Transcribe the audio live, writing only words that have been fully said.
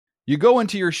You go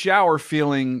into your shower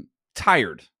feeling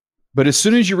tired, but as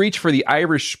soon as you reach for the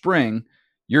Irish Spring,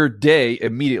 your day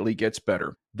immediately gets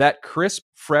better. That crisp,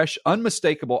 fresh,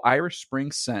 unmistakable Irish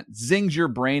Spring scent zings your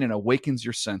brain and awakens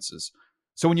your senses.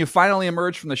 So when you finally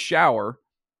emerge from the shower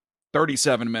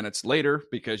 37 minutes later,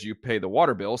 because you pay the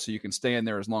water bill so you can stay in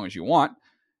there as long as you want,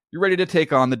 you're ready to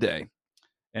take on the day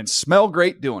and smell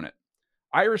great doing it.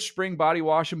 Irish Spring Body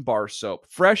Wash and Bar Soap.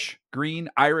 Fresh, green,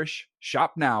 Irish.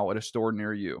 Shop now at a store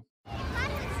near you.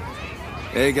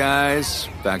 Hey guys,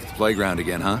 back at the playground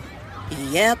again, huh?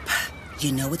 Yep.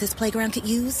 You know what this playground could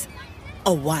use?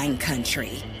 A wine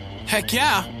country. Heck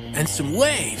yeah, and some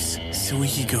waves so we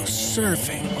could go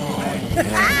surfing. Oh,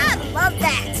 yeah. Love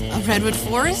that. A redwood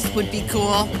forest would be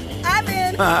cool. I'm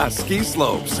in. Ski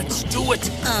slopes. Let's do it.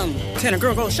 Can a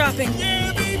girl go shopping?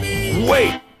 Yeah, baby.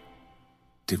 Wait.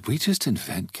 Did we just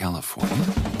invent California?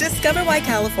 Discover why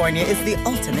California is the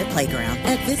ultimate playground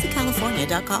at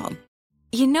visitcalifornia.com.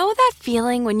 You know that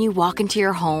feeling when you walk into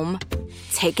your home,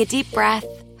 take a deep breath,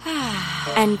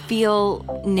 and feel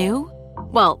new?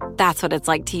 Well, that's what it's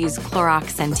like to use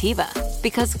Clorox Scentiva.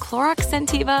 Because Clorox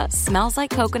Scentiva smells like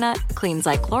coconut, cleans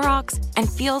like Clorox,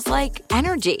 and feels like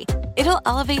energy. It'll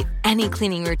elevate any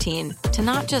cleaning routine to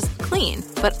not just clean,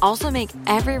 but also make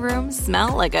every room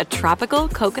smell like a tropical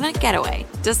coconut getaway.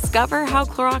 Discover how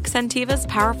Clorox Scentiva's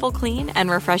powerful clean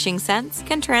and refreshing scents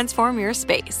can transform your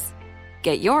space.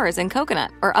 Get yours in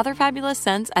coconut or other fabulous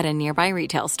scents at a nearby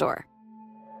retail store.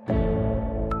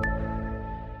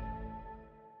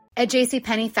 At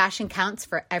JCPenney, fashion counts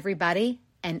for everybody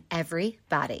and every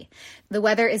body. The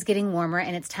weather is getting warmer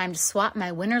and it's time to swap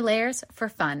my winter layers for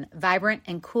fun, vibrant,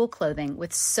 and cool clothing.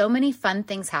 With so many fun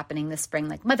things happening this spring,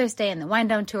 like Mother's Day and the Wind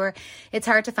Down Tour, it's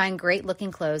hard to find great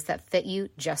looking clothes that fit you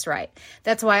just right.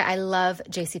 That's why I love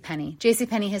JCPenney.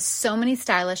 JCPenney has so many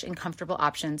stylish and comfortable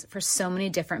options for so many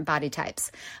different body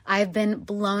types. I've been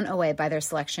blown away by their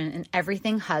selection, and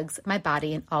everything hugs my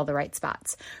body in all the right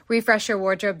spots. Refresh your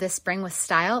wardrobe this spring with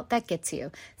style that gets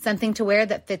you. Something to wear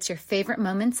that fits your favorite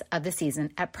moments of the season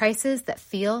at prices that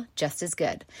feel just as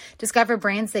good. Discover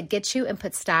brands that get you and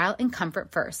put style and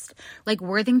comfort first, like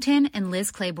Worthington and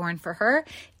Liz Claiborne for her,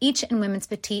 each in women's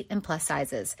petite and plus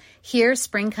sizes. Here,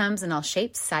 spring comes in all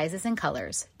shapes, sizes, and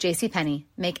colors. JCPenney,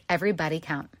 make everybody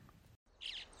count.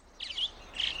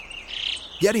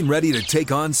 Getting ready to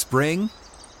take on spring?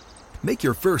 Make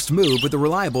your first move with the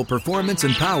reliable performance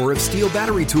and power of Steel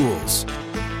battery tools.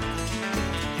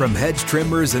 From hedge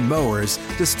trimmers and mowers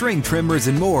to string trimmers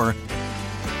and more,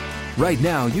 right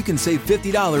now you can save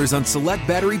 $50 on select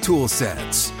battery tool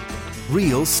sets.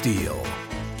 Real Steel.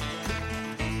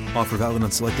 Offer valid on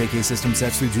select AK system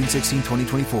sets through June 16,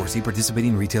 2024. See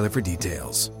participating retailer for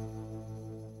details.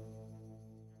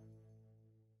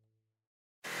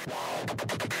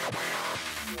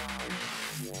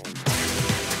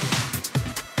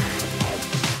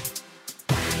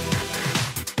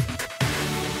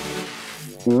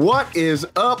 What is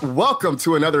up? Welcome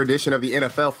to another edition of the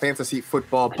NFL Fantasy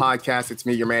Football Podcast. It's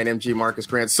me, your man, MG Marcus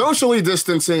Grant, socially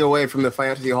distancing away from the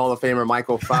Fantasy Hall of Famer,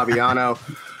 Michael Fabiano.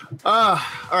 All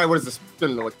right, what is this?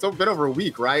 It's been over a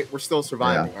week, right? We're still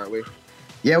surviving, aren't we?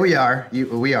 Yeah, we are.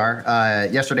 We are.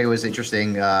 Yesterday was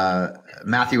interesting.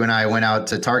 Matthew and I went out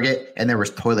to Target, and there was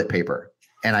toilet paper.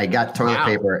 And I got toilet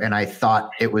paper, and I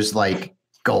thought it was like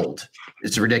gold.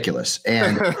 It's ridiculous.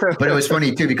 But it was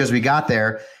funny too, because we got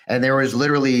there and there was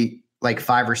literally like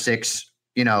 5 or 6,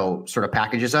 sort of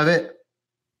packages of it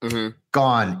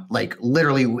gone, like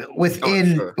literally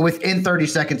within 30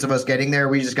 seconds of us getting there.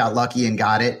 We just got lucky and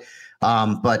got it.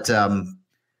 But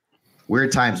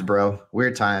weird times, bro.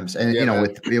 Weird times. And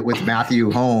with Matthew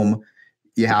home,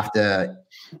 you have to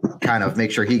kind of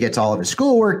make sure he gets all of his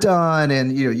schoolwork done,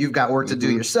 and you've got work to do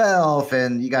yourself,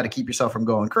 and you got to keep yourself from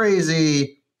going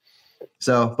crazy.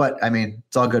 So, but I mean,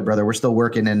 it's all good, brother. We're still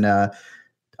working. And a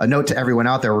note to everyone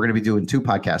out there: we're going to be doing 2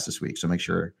 podcasts this week, so make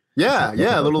sure. Yeah,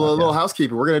 a little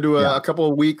housekeeping. We're going to do a couple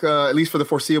of week, at least for the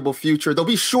foreseeable future. There'll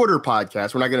be shorter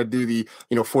podcasts. We're not going to do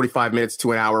the 45 minutes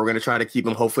to an hour. We're going to try to keep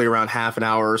them hopefully around half an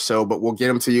hour or so, but we'll get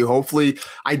them to you hopefully,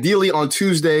 ideally on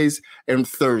Tuesdays and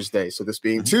Thursdays. So this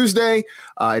being Tuesday,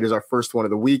 it is our first one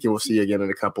of the week, and we'll see you again in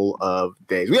a couple of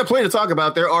days. We have plenty to talk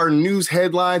about. There are news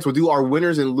headlines. We'll do our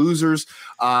winners and losers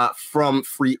from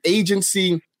free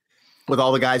agency with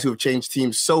all the guys who have changed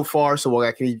teams so far. So we'll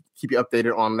keep you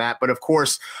updated on that. But of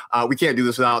course, we can't do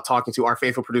this without talking to our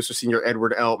faithful producer, Senior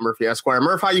Edward L. Murphy, Esquire.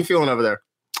 Murph, how you feeling over there?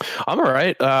 I'm all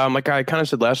right. Like I kind of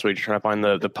said last week, trying to find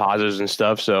the positives and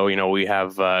stuff. So, we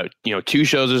have, 2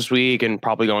 shows this week and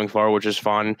probably going forward, which is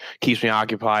fun. Keeps me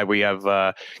occupied. We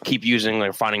have keep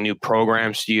finding new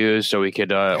programs to use so we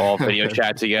could all video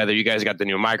chat together. You guys got the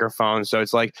new microphone. So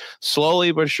it's like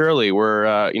slowly but surely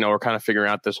we're kind of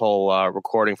figuring out this whole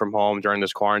recording from home during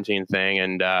this quarantine thing.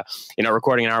 And,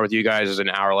 recording an hour with you guys is an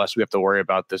hour less. We have to worry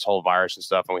about this whole virus and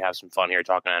stuff. And we have some fun here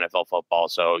talking NFL football.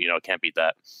 So, can't beat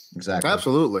that. Exactly.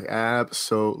 Absolutely.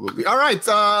 All right,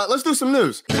 let's do some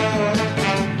news.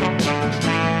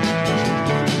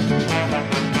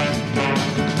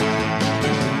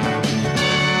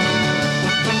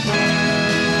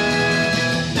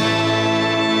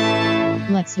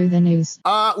 Let's do the news.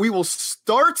 We will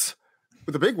start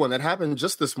with a big one that happened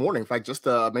just this morning. In fact, just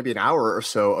maybe an hour or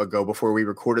so ago before we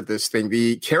recorded this thing.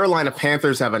 The Carolina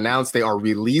Panthers have announced they are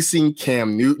releasing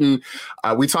Cam Newton.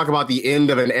 We talk about the end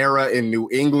of an era in New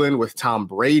England with Tom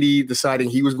Brady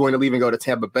deciding he was going to leave and go to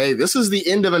Tampa Bay. This is the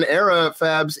end of an era,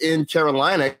 Fabs, in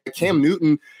Carolina. Cam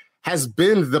Newton has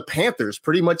been the Panthers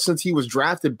pretty much since he was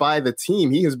drafted by the team.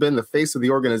 He has been the face of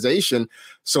the organization.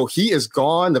 So he is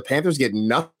gone. The Panthers get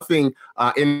nothing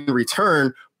in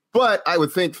return. But I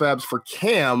would think, Fabs, for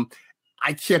Cam,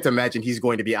 I can't imagine he's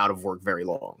going to be out of work very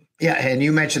long. Yeah, and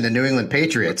you mentioned the New England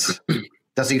Patriots.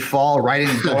 Does he fall right in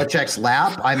Belichick's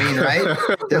lap? I mean, right?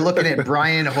 They're looking at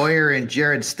Brian Hoyer and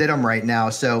Jared Stidham right now.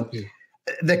 So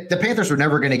the Panthers were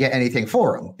never going to get anything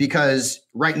for him because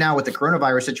right now with the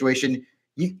coronavirus situation,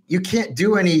 you can't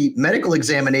do any medical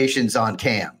examinations on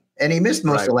Cam. And he missed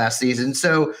most of last season.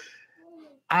 So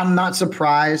I'm not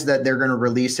surprised that they're going to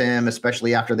release him,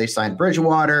 especially after they signed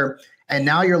Bridgewater. And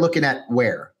now you're looking at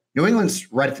where New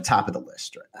England's right at the top of the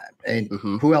list. And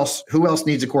who else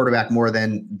needs a quarterback more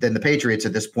than the Patriots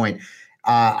at this point,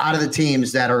 out of the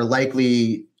teams that are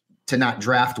likely to not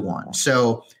draft one.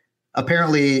 So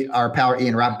apparently our pal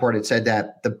Ian Rappaport had said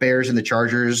that the Bears and the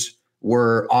Chargers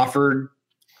were offered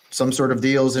some sort of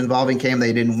deals involving Cam.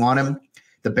 They didn't want him.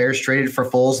 The Bears traded for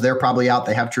Foles. They're probably out.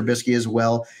 They have Trubisky as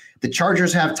well. The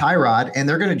Chargers have Tyrod, and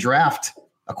they're going to draft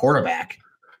a quarterback.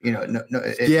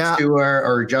 It's Tua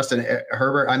or Justin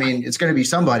Herbert. I mean, it's going to be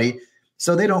somebody.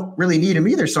 So they don't really need him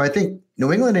either. So I think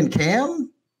New England and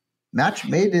Cam, match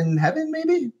made in heaven,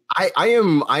 maybe.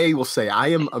 I will say I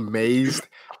am amazed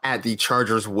at the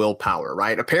Chargers' willpower,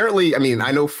 right? Apparently, I mean,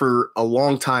 I know for a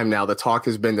long time now, the talk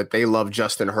has been that they love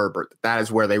Justin Herbert. That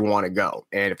is where they want to go.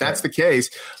 And if that's the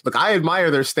case, look, I admire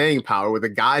their staying power with the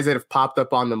guys that have popped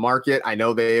up on the market. I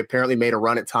know they apparently made a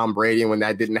run at Tom Brady, and when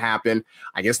that didn't happen,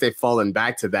 I guess they've fallen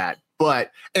back to that.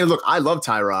 And look, I love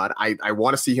Tyrod. I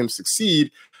want to see him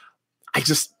succeed. I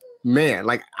feel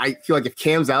like if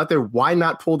Cam's out there, why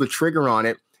not pull the trigger on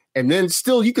it? And then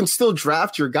you can still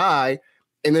draft your guy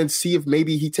and then see if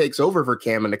maybe he takes over for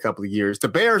Cam in a couple of years. The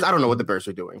Bears, I don't know what the Bears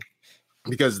are doing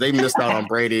because they missed out on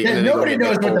Brady. Yeah, nobody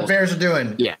knows what the Bears are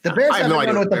doing. Yeah, the Bears haven't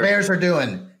known what the Bears are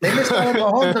doing. They missed out on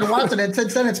Mahomes and Watson, and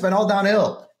since then it's been all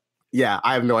downhill. Yeah,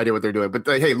 I have no idea what they're doing. But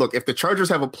hey, look, if the Chargers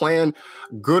have a plan,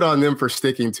 good on them for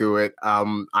sticking to it.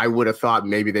 I would have thought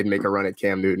maybe they'd make a run at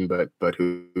Cam Newton, but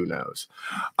who knows?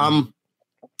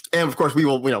 And of course, we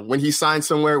will, when he signs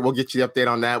somewhere, we'll get you the update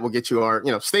on that. We'll get you our,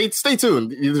 stay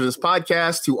tuned either to this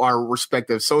podcast to our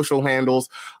respective social handles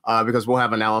because we'll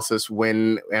have analysis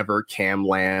whenever Cam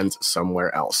lands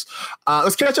somewhere else.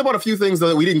 Let's catch up on a few things though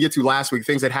that we didn't get to last week,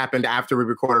 things that happened after we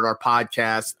recorded our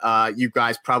podcast. You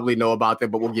guys probably know about them,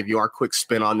 but we'll give you our quick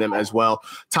spin on them as well.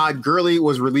 Todd Gurley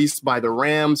was released by the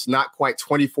Rams. Not quite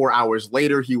 24 hours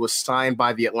later, he was signed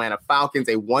by the Atlanta Falcons,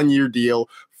 a 1-year deal.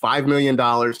 $5 million.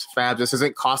 Fab, this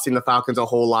isn't costing the Falcons a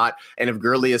whole lot. And if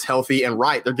Gurley is healthy and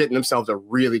right, they're getting themselves a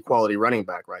really quality running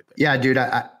back right there. Yeah, dude.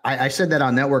 I said that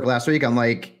on Network last week. I'm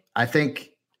like, I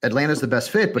think Atlanta's the best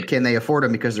fit, but can they afford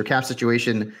him because their cap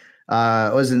situation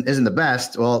isn't the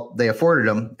best? Well, they afforded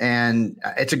him, and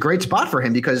it's a great spot for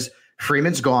him because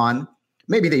Freeman's gone.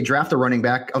 Maybe they draft a running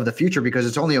back of the future because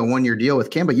it's only a 1-year deal with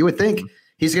Cam, but you would think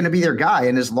he's going to be their guy.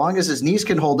 And as long as his knees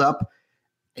can hold up,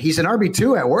 he's an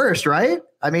RB2 at worst, right?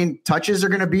 I mean, touches are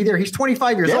going to be there. He's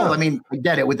 25 years old. I mean, I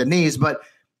get it with the knees, but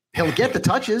he'll get the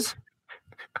touches.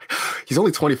 He's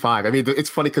only 25. I mean,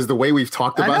 it's funny because the way we've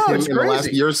talked about him in the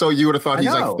last year or so, you would have thought he's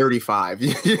like 35.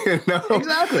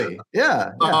 Exactly.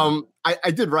 Yeah.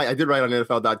 I did write on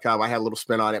NFL.com. I had a little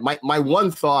spin on it. My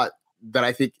one thought that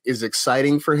I think is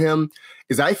exciting for him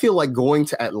is I feel like going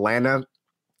to Atlanta,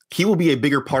 he will be a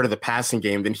bigger part of the passing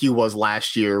game than he was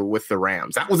last year with the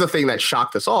Rams. That was the thing that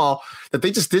shocked us all, that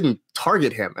they just didn't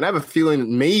target him. And I have a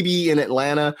feeling maybe in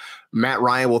Atlanta, Matt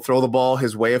Ryan will throw the ball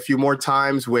his way a few more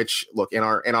times, which, look, in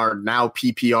our now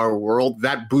PPR world,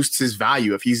 that boosts his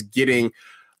value if he's getting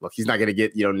look, he's not going to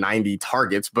get, 90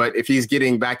 targets, but if he's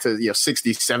getting back to,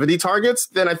 60, 70 targets,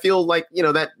 then I feel like,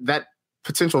 that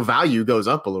potential value goes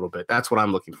up a little bit. That's what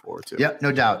I'm looking forward to. Yep,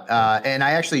 no doubt. And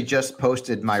I actually just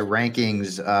posted my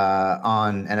rankings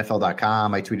on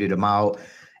NFL.com. I tweeted them out,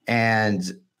 and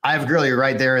I have Gurley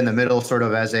right there in the middle, sort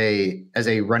of as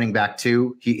a running back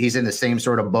too. He's in the same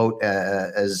sort of boat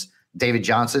as David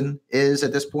Johnson is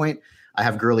at this point. I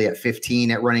have Gurley at 15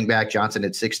 at running back, Johnson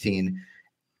at 16.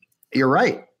 You're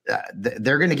right.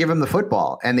 They're going to give him the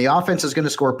football, and the offense is going to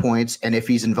score points. And if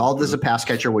he's involved as a pass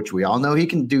catcher, which we all know he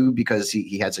can do because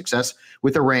he had success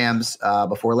with the Rams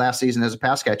before last season as a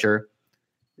pass catcher,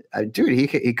 dude,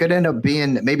 he could end up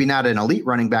being maybe not an elite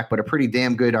running back, but a pretty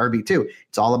damn good RB2.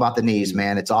 It's all about the knees,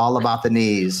 man. It's all about the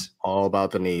knees. All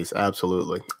about the knees.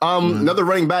 Absolutely. Another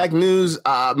running back news,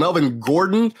 Melvin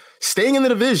Gordon staying in the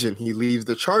division. He leaves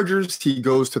the Chargers. He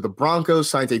goes to the Broncos,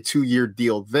 signs a 2-year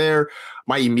deal there.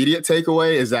 My immediate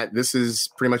takeaway is that this is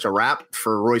pretty much a wrap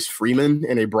for Royce Freeman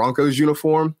in a Broncos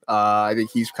uniform. I think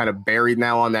he's kind of buried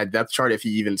now on that depth chart. If he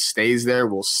even stays there,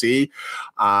 we'll see.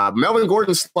 Melvin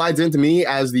Gordon slides into me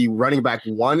as the running back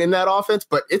 1 in that offense,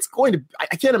 but it's going to –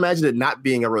 I can't imagine it not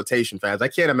being a rotation, fans. I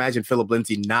can't imagine Philip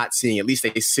Lindsay not seeing at least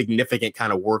a significant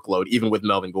kind of workload, even with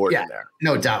Melvin Gordon there.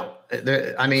 No doubt.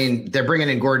 They're bringing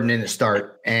in Gordon in to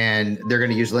start, and they're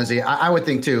going to use Lindsay. I would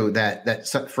think, too,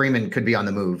 that Freeman could be on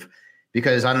the move,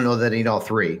 because I don't know that they need all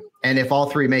three. And if all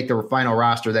three make the final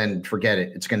roster, then forget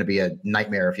it. It's going to be a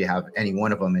nightmare if you have any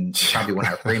one of them, and probably one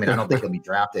out of Freeman. I don't think he'll be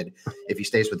drafted if he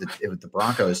stays with the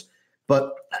Broncos.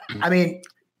 But I mean,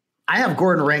 I have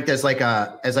Gordon ranked as like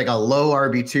a low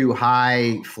RB2,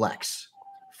 high flex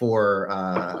for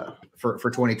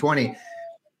 2020.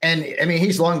 And I mean,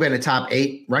 he's long been a top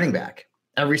 8 running back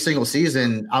every single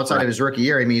season outside of his rookie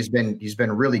year. I mean, he's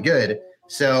been really good.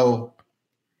 So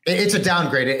it's a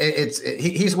downgrade.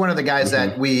 He's one of the guys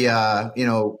that we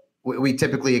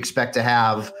typically expect to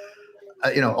have,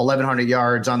 1,100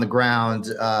 yards on the ground,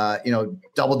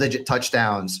 double-digit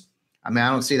touchdowns. I mean, I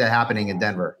don't see that happening in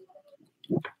Denver.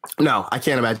 No, I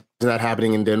can't imagine that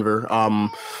happening in Denver.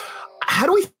 How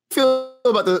do we feel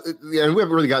about we haven't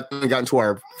really gotten to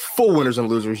our full winners and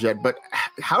losers yet, but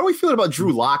how do we feel about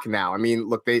Drew Lock now? I mean,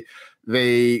 look, they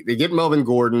get Melvin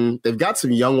Gordon. They've got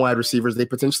some young wide receivers. They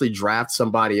potentially draft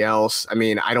somebody else. I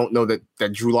mean, I don't know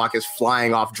that Drew Lock is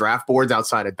flying off draft boards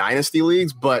outside of dynasty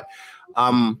leagues, but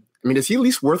I mean, is he at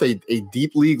least worth a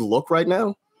deep league look right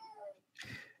now?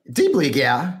 Deep league,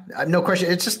 yeah, no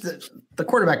question. It's just the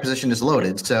quarterback position is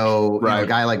loaded. So a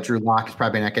guy like Drew Lock is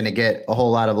probably not going to get a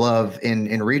whole lot of love in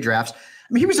redrafts.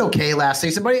 I mean, he was okay last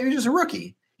season, but he was a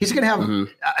rookie. He's going to have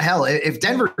hell if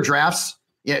Denver drafts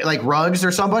like Ruggs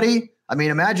or somebody. I mean,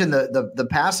 imagine the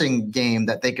passing game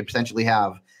that they could potentially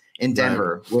have in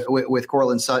Denver with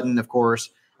Cortland Sutton, of course,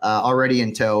 already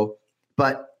in tow.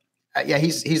 But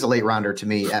he's a late rounder to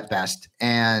me at best,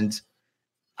 and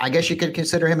I guess you could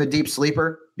consider him a deep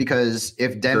sleeper, because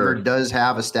if Denver does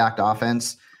have a stacked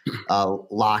offense,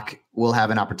 Locke will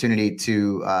have an opportunity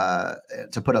to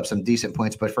put up some decent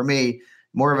points. But for me,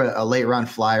 more of a late round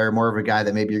flyer, more of a guy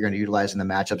that maybe you're going to utilize in the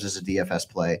matchups as a DFS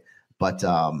play. But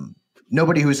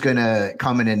nobody who's going to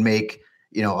come in and make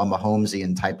a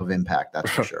Mahomesian type of impact,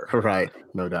 that's for sure. Right,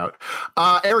 no doubt.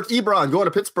 Eric Ebron going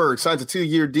to Pittsburgh, signs a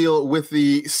 2-year deal with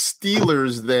the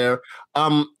Steelers there.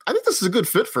 I think this is a good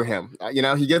fit for him.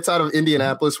 He gets out of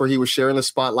Indianapolis, where he was sharing the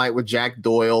spotlight with Jack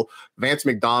Doyle. Vance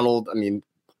McDonald, I mean,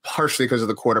 partially because of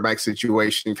the quarterback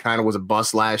situation, kind of was a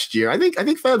bust last year. I think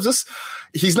Fabs,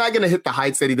 he's not going to hit the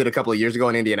heights that he did a couple of years ago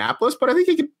in Indianapolis, but I think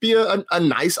he could be a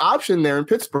nice option there in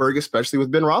Pittsburgh, especially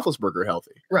with Ben Roethlisberger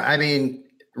healthy. Right. I mean,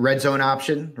 red zone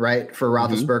option, right, for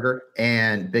Roethlisberger,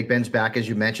 and Big Ben's back, as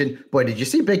you mentioned. Boy, did you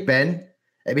see Big Ben?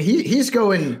 I mean, he's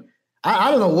going.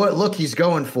 I don't know what look he's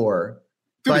going for.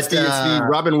 Dude, but it's the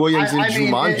Robin Williams and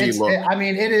Jumanji look. I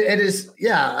mean, it is.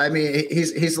 Yeah, I mean,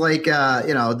 he's like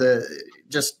the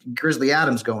just Grizzly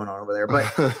Adams going on over there.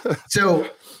 But so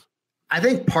I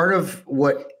think part of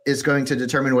what is going to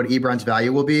determine what Ebron's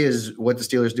value will be is what the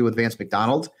Steelers do with Vance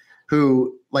McDonald,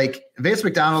 who, like, Vance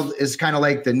McDonald is kind of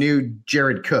like the new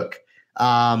Jared Cook.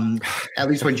 At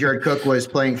least when Jared Cook was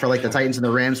playing for like the Titans and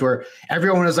the Rams, where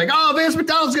everyone was like, "Oh, Vance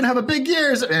McDonald's going to have a big year,"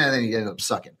 and then he ended up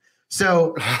sucking.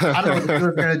 So I don't know what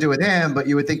they're going to do with him, but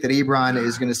you would think that Ebron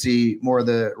is going to see more of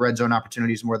the red zone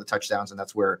opportunities, more of the touchdowns, and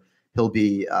that's where he'll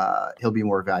be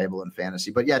more valuable in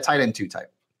fantasy. But yeah, tight end 2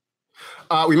 type.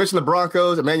 We mentioned the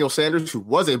Broncos. Emmanuel Sanders, who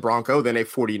was a Bronco, then a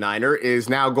 49er, is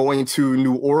now going to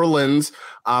New Orleans.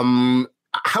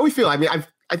 How we feel? I mean,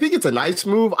 I think it's a nice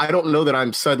move. I don't know that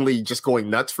I'm suddenly just going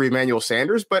nuts for Emmanuel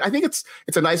Sanders, but I think it's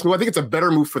a nice move. I think it's a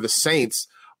better move for the Saints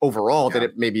overall than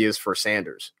it maybe is for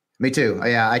Sanders. Me too.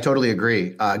 Yeah, I totally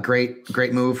agree.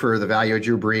 Great move for the value of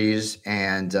Drew Brees.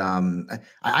 And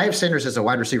I have Sanders as a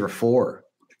wide receiver 4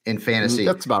 in fantasy.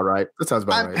 That's about right. That sounds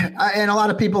about right. And a lot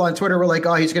of people on Twitter were like,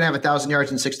 oh, he's going to have 1,000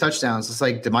 yards and 6 touchdowns. It's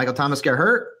like, did Michael Thomas get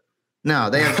hurt? No,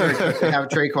 they have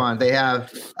Traquan. They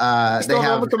have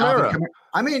Kamara.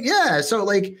 I mean, yeah. So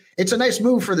like, it's a nice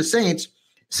move for the Saints.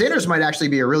 Sanders might actually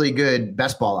be a really good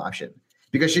best ball option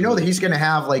because you know that he's going to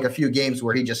have like a few games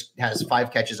where he just has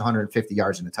 5 catches, 150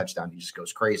 yards and a touchdown. He just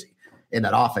goes crazy in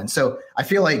that offense. So I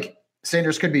feel like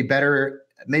Sanders could be better,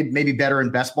 maybe better in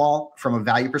best ball from a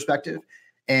value perspective.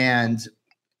 And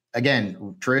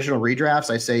again, traditional redrafts,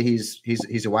 I say he's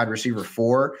a wide receiver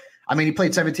 4. I mean, he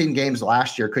played 17 games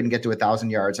last year, couldn't get to 1,000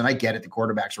 yards. And I get it. The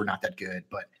quarterbacks were not that good,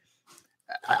 but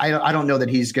I don't know that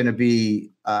he's going to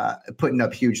be putting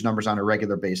up huge numbers on a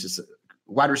regular basis.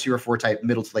 Wide receiver 4 type,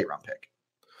 middle to late round pick.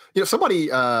 You know, somebody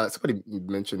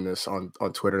mentioned this on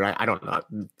Twitter. I don't know.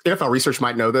 NFL Research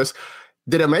might know this.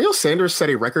 Did Emmanuel Sanders set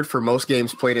a record for most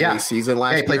games played in a season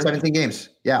last year? He played 17 games.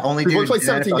 Yeah, only he played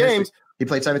 17 games. He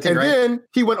played 17, and right? then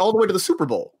he went all the way to the Super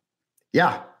Bowl.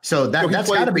 Yeah, so that's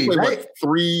got to be right. What,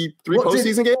 three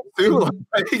postseason games too.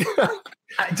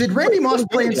 Did Randy Moss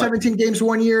play in 17 games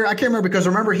one year? I can't remember because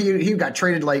remember he got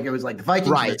traded like it was like the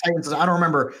Vikings, and the Titans. I don't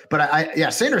remember,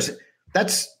 but Sanders.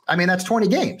 That's 20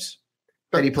 games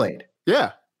that he played.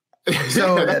 Yeah,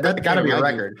 so that's got to be a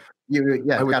record.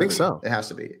 I would think so. It has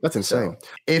to be. That's insane.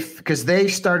 So because they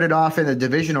started off in the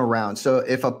divisional round, so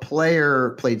if a player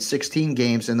played 16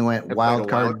 games and then went wild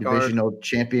card divisional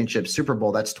championship Super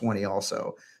Bowl, that's 20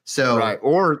 also. So right,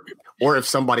 or if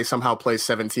somebody somehow plays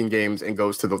 17 games and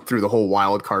goes through the whole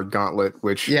wild card gauntlet,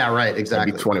 which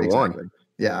exactly 21. Exactly.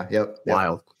 Yeah, yep.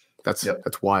 Wild. That's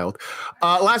wild.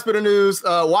 Last bit of news: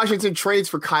 Washington trades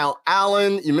for Kyle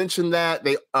Allen. You mentioned that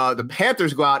the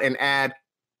Panthers go out and add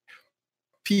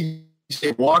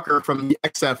PJ Walker from the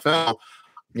XFL.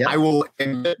 Yep. I will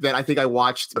admit that I think I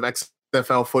watched some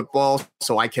XFL football,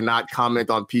 so I cannot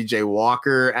comment on PJ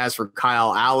Walker. As for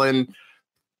Kyle Allen,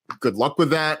 good luck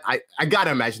with that. I got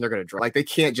to imagine they're going to draw. Like, they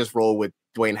can't just roll with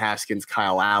Dwayne Haskins,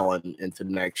 Kyle Allen into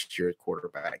next year's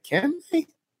quarterback, can they?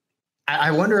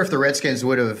 I wonder if the Redskins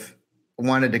would have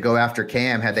wanted to go after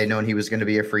Cam had they known he was going to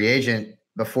be a free agent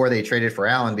before they traded for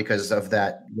Allen because of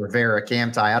that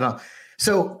Rivera-Cam tie. I don't know.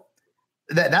 So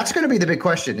that's going to be the big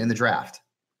question in the draft.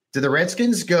 Do the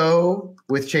Redskins go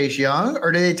with Chase Young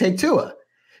or do they take Tua?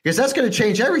 Because that's going to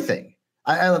change everything.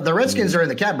 The Redskins are in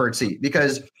the catbird seat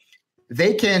because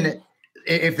they can,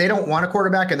 if they don't want a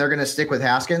quarterback and they're going to stick with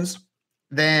Haskins,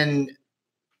 then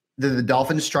the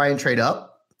Dolphins try and trade up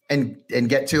and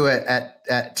get Tua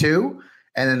at 2,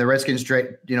 and then the Redskins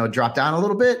drop down a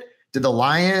little bit. Did the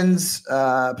Lions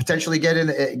potentially get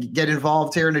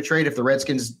involved here in a trade if the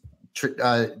Redskins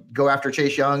go after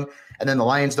Chase Young, and then the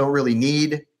Lions don't really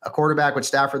need a quarterback with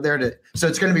Stafford there so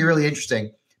it's going to be really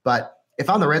interesting. But if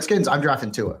I'm the Redskins, I'm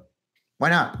drafting Tua. Why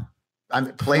not?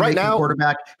 I'm playmaking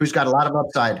quarterback who's got a lot of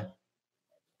upside.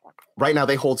 Right now,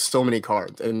 they hold so many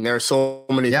cards, and there are so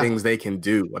many things they can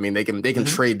do. I mean, they can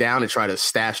trade down and try to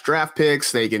stash draft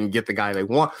picks. They can get the guy they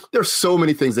want. There's so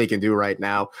many things they can do right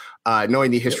now.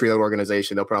 Knowing the history of the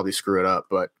organization, they'll probably screw it up,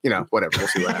 but whatever. We'll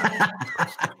see what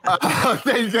happens.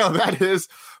 There you go. That is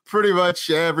pretty much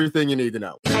everything you need to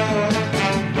know.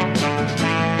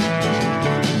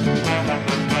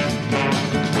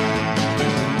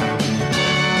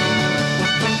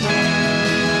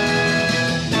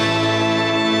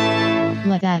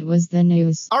 That was the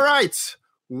news. All right.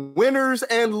 Winners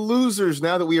and losers.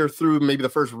 Now that we are through maybe the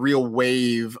first real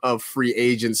wave of free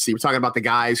agency, we're talking about the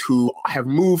guys who have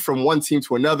moved from one team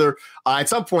to another. At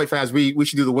some point, Faz, we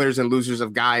should do the winners and losers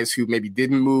of guys who maybe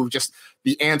didn't move, just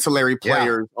the ancillary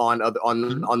players on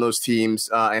those teams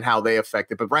and how they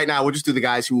affect it. But right now, we'll just do the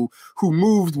guys who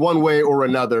moved one way or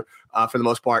another for the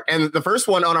most part. And the first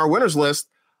one on our winners list,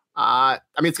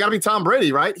 it's got to be Tom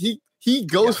Brady, right? He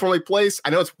goes from a place, I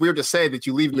know it's weird to say that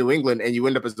you leave New England and you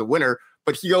end up as the winner,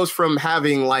 but he goes from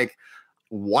having like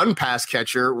one pass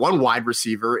catcher, one wide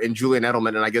receiver in Julian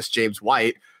Edelman and I guess James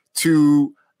White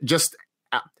to just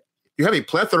you have a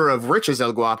plethora of riches,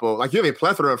 El Guapo. Like, you have a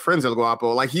plethora of friends, El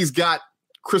Guapo. Like, he's got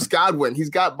Chris Godwin. He's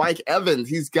got Mike Evans.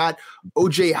 He's got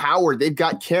O.J. Howard. They've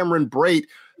got Cameron Brate.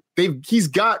 He's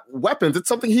got weapons. It's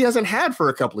something he hasn't had for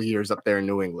a couple of years up there in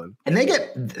New England. And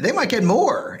they might get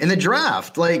more in the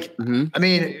draft. Like, I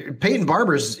mean, Peyton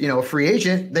Barber's, a free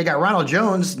agent. They got Ronald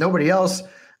Jones, nobody else.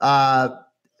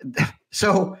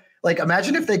 So like,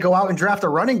 imagine if they go out and draft a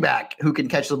running back who can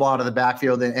catch the ball out of the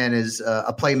backfield and is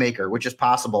a playmaker, which is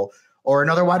possible. or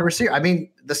another wide receiver. I mean,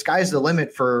 the sky's the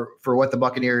limit for what the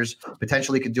Buccaneers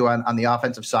potentially could do on the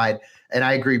offensive side. And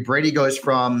I agree. Brady goes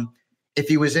from, if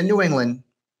he was in New England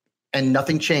and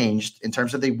nothing changed in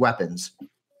terms of the weapons,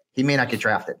 he may not get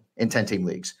drafted in 10-team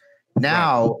leagues.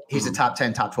 Now he's a top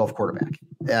 10, top 12 quarterback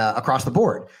across the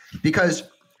board, because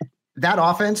that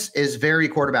offense is very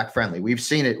quarterback friendly. We've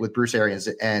seen it with Bruce Arians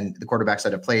and the quarterbacks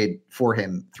that have played for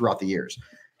him throughout the years.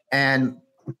 And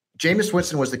Jameis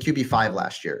Winston was the QB5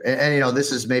 last year. And you know,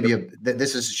 this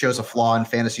is shows a flaw in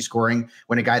fantasy scoring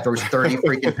when a guy throws 30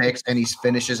 freaking picks and he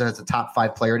finishes as a top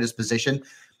 5 player at his position.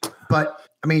 But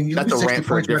I mean, you lose 60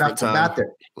 points right off the bat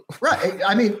there. Right.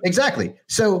 I mean, exactly.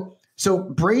 So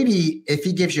Brady, if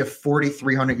he gives you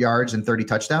 4,300 yards and 30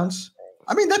 touchdowns,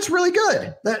 I mean, that's really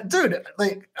good. Dude,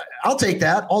 like, I'll take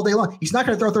that all day long. He's not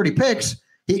going to throw 30 picks.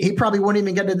 He probably wouldn't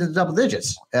even get into the double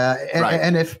digits.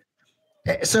 And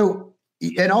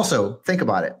also think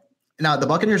about it. Now, the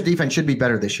Buccaneers defense should be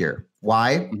better this year.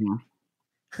 Why? Mm-hmm.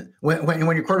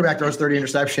 When your quarterback throws 30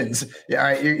 interceptions, all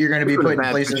right, you're going to be put in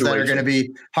places that are going to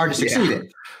be hard to succeed in.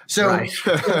 So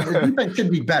the defense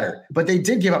should be better. But they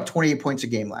did give up 28 points a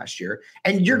game last year.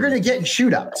 And you're going to get in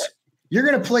shootouts. You're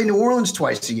going to play New Orleans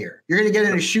twice a year. You're going to get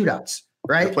into shootouts,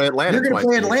 right? You're going to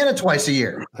play Atlanta twice a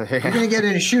year. You're going to get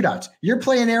into shootouts. You're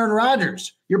playing Aaron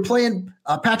Rodgers. You're playing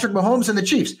Patrick Mahomes and the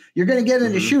Chiefs. You're going to get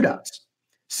into shootouts.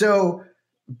 So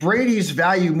Brady's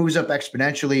value moves up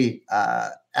exponentially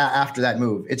after that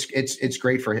move. It's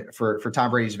great for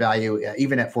Tom Brady's value,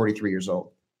 even at 43 years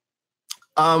old.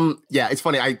 Yeah, it's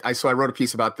funny. I wrote a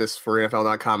piece about this for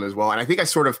NFL.com as well. And I think I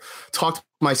sort of talked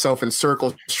myself in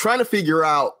circles trying to figure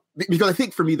out, because I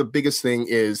think for me, the biggest thing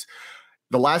is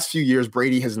the last few years,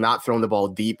 Brady has not thrown the ball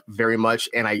deep very much.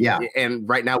 And and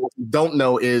right now what we don't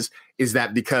know is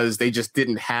that because they just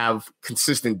didn't have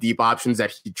consistent deep options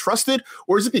that he trusted,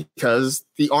 or is it because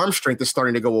the arm strength is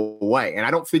starting to go away? And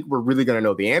I don't think we're really going to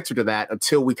know the answer to that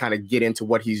until we kind of get into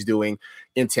what he's doing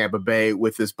in Tampa Bay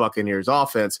with this Buccaneers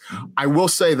offense. I will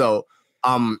say though,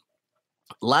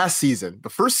 last season, the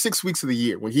first 6 weeks of the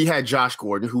year, when he had Josh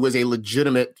Gordon, who was a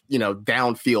legitimate,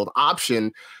 downfield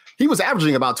option, he was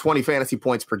averaging about 20 fantasy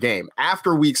points per game.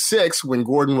 After week 6, when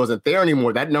Gordon wasn't there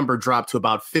anymore, that number dropped to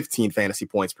about 15 fantasy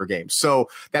points per game. So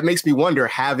that makes me wonder,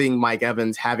 having Mike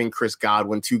Evans, having Chris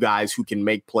Godwin, 2 guys who can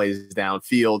make plays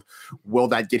downfield, will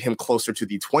that get him closer to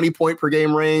the 20 point per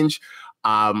game range?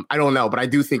 I don't know, but I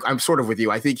do think I'm sort of with you.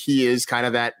 I think he is kind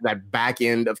of that back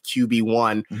end of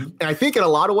QB1. Mm-hmm. And I think in a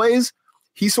lot of ways,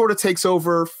 he sort of takes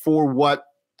over for what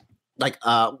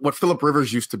Phillip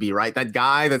Rivers used to be, right? That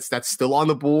guy that's still on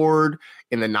the board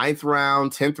in the 9th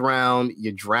round, 10th round.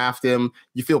 You draft him.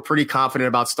 You feel pretty confident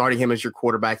about starting him as your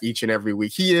quarterback each and every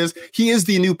week. He is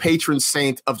the new patron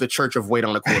saint of the Church of Wait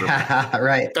on a Quarterback.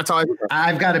 Right. That's how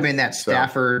I've got him in that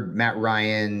Stafford, Matt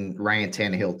Ryan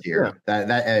Tannehill tier. Yeah.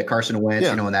 That Carson Wentz,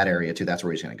 in that area too. That's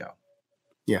where he's going to go.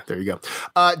 Yeah, there you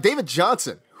go. David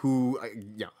Johnson, who,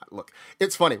 look,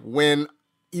 it's funny when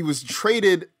he was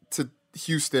traded to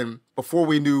Houston before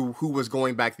we knew who was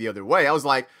going back the other way. I was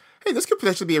like, hey, this could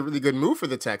potentially be a really good move for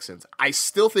the Texans. I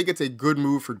still think it's a good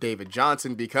move for David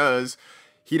Johnson because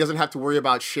he doesn't have to worry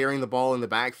about sharing the ball in the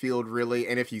backfield, really.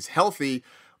 And if he's healthy,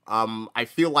 I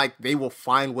feel like they will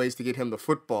find ways to get him the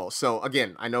football. So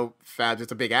again, I know Fabs,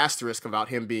 it's a big asterisk about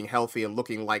him being healthy and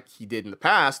looking like he did in the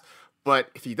past. But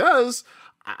if he does,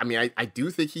 I mean, I do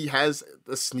think he has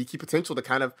a sneaky potential to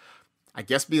kind of, I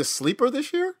guess, be a sleeper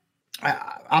this year.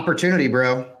 Opportunity,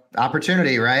 bro.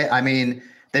 Opportunity, right? I mean,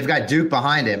 they've got Duke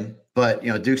behind him, but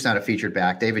Duke's not a featured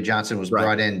back. David Johnson was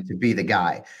brought in to be the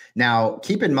guy. Now,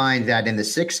 keep in mind that in the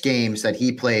 6 games that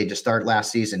he played to start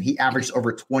last season, he averaged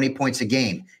over 20 points a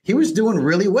game. He was doing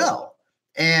really well.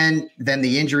 And then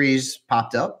the injuries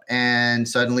popped up, and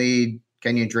suddenly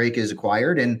Kenyon Drake is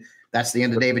acquired, and that's the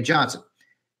end of David Johnson.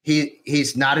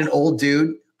 He's not an old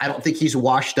dude. I don't think he's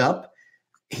washed up.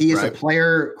 He is a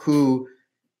player who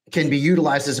can be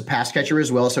utilized as a pass catcher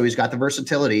as well. So he's got the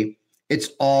versatility. It's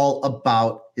all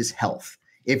about his health.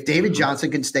 If David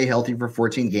Johnson can stay healthy for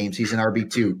 14 games, he's an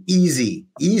RB2.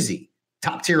 Easy.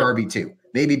 Top tier RB2.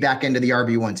 Maybe back into the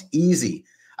RB1s. Easy.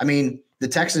 I mean, the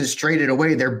Texans traded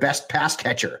away their best pass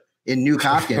catcher in Nuke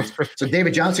Hopkins. So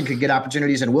David Johnson could get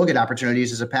opportunities and will get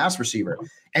opportunities as a pass receiver.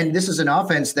 And this is an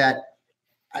offense that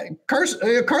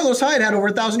Carlos Hyde had over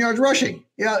 1,000 yards rushing.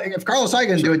 If Carlos Hyde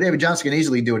can do it, David Johnson can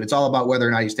easily do it. It's all about whether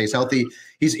or not he stays healthy.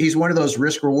 He's one of those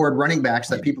risk reward running backs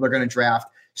that people are going to draft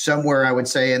somewhere, I would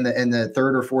say, in the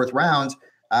 3rd or 4th round,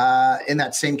 in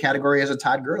that same category as a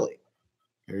Todd Gurley.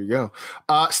 There you go.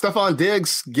 Stephon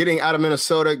Diggs getting out of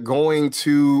Minnesota, going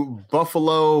to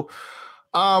Buffalo.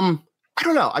 I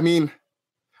don't know. I mean,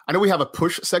 I know we have a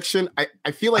push section.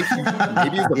 I feel like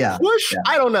maybe he's a push. Yeah.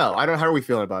 I don't know. How are we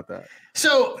feeling about that?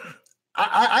 So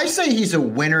I say he's a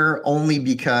winner only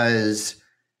because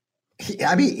he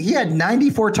had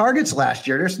 94 targets last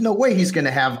year. There's no way he's going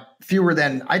to have fewer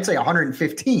than, I'd say,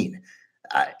 115.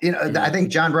 I think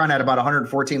John Brown had about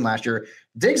 114 last year.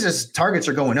 Diggs' targets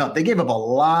are going up. They gave up a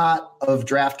lot of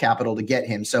draft capital to get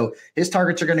him. So his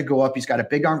targets are going to go up. He's got a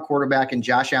big arm quarterback in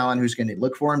Josh Allen who's going to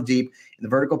look for him deep in the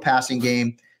vertical passing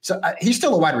game. So he's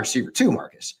still a wide receiver too,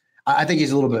 Marcus. I think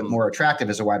he's a little bit more attractive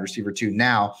as a wide receiver too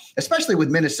now, especially with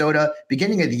Minnesota.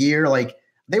 Beginning of the year, like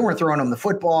they weren't throwing him the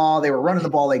football. They were running the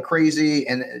ball like crazy,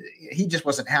 and he just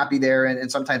wasn't happy there.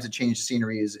 And sometimes a change of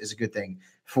scenery is a good thing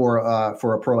for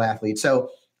a pro athlete.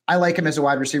 So I like him as a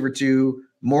wide receiver too,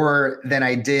 more than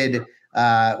I did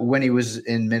when he was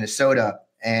in Minnesota.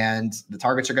 And the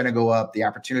targets are going to go up. The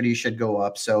opportunities should go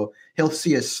up. So he'll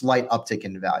see a slight uptick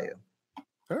in value.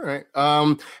 All right.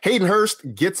 Hayden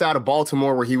Hurst gets out of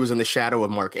Baltimore, where he was in the shadow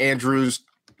of Mark Andrews.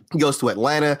 He goes to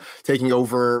Atlanta, taking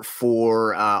over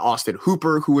for Austin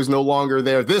Hooper, who is no longer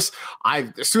there. As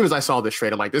soon as I saw this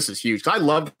trade, I'm like, this is huge. I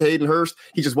loved Hayden Hurst.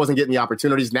 He just wasn't getting the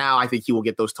opportunities. Now I think he will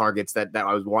get those targets that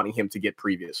I was wanting him to get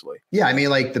previously. Yeah, I mean,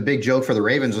 like the big joke for the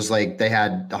Ravens was like they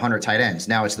had 100 tight ends.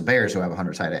 Now it's the Bears who have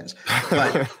 100 tight ends.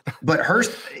 But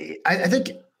Hurst, I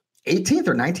think 18th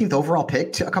or 19th overall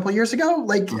pick a couple of years ago.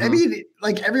 I mean,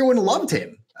 like everyone loved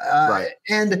him. Right.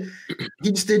 And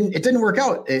it didn't work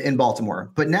out in Baltimore.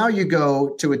 But now you go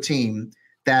to a team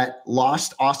that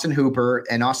lost Austin Hooper,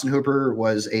 and Austin Hooper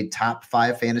was a top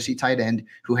 5 fantasy tight end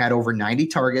who had over 90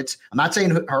 targets. I'm not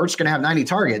saying Hurst's going to have 90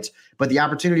 targets, but the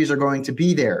opportunities are going to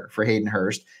be there for Hayden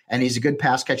Hurst, and he's a good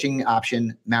pass catching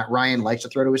option. Matt Ryan likes to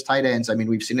throw to his tight ends. I mean,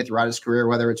 we've seen it throughout his career,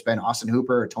 whether it's been Austin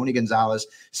Hooper or Tony Gonzalez.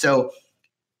 So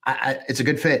it's a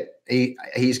good fit.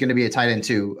 He's going to be a tight end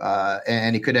too,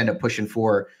 and he could end up pushing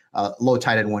for low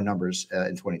tight end 1 numbers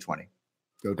in 2020.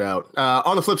 No doubt.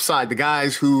 On the flip side, the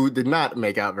guys who did not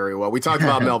make out very well. We talked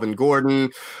about Melvin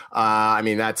Gordon. I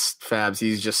mean, that's Fabs.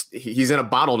 He's in a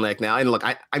bottleneck now. And look,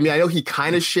 I know he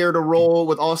kind of shared a role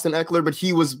with Austin Eckler, but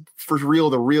he was for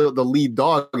real the lead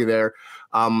dog there.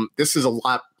 This is a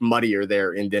lot muddier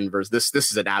there in Denver. This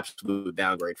is an absolute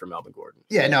downgrade for Melvin Gordon.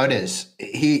 Yeah, no, it is.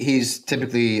 He's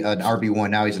typically an RB1.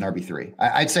 Now he's an RB3.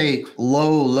 I'd say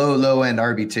low end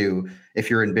RB2 if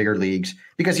you're in bigger leagues,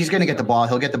 because he's going to get the ball.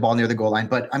 He'll get the ball near the goal line.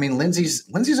 But I mean, Lindsey's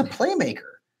a playmaker.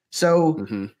 So,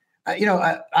 I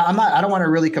don't want to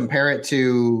really compare it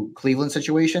to Cleveland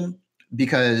situation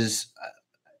because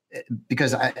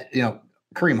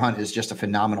Kareem Hunt is just a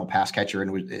phenomenal pass catcher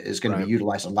and is going to be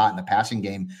utilized a lot in the passing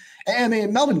game. And I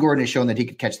mean, Melvin Gordon has shown that he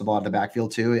could catch the ball out of the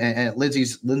backfield too. And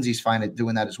Lindsey's fine at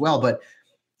doing that as well. But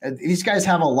these guys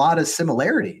have a lot of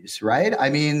similarities, right? I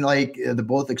mean, like they're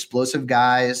both explosive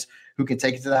guys who can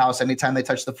take it to the house anytime they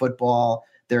touch the football.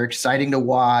 They're exciting to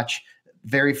watch,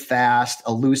 very fast,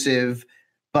 elusive.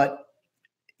 But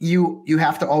you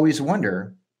have to always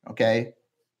wonder, okay,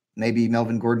 maybe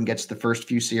Melvin Gordon gets the first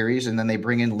few series and then they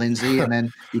bring in Lindsey and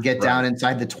then you get down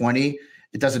inside the 20.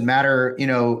 It doesn't matter,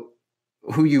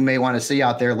 who you may want to see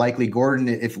out there, likely Gordon.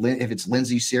 If it's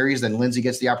Lindsey's series, then Lindsey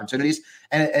gets the opportunities.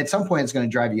 And at some point it's going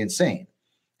to drive you insane.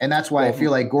 And that's why I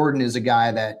feel like Gordon is a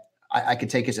guy that I could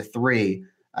take as a 3,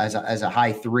 as a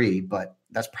high 3, but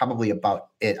that's probably about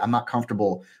it. I'm not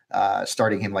comfortable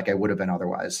starting him like I would have been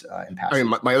otherwise in past. I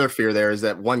mean, my other fear there is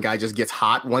that one guy just gets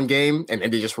hot one game and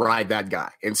they just ride that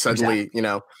guy. And suddenly,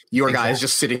 your guy is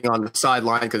just sitting on the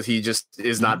sideline because he just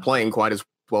is not playing quite as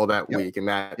well that week. And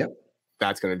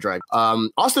that's going to drive.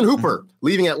 Austin Hooper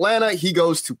leaving Atlanta. He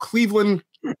goes to Cleveland.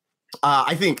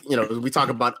 I think, we talk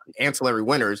about ancillary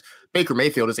winners. Baker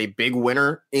Mayfield is a big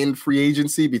winner in free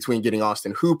agency between getting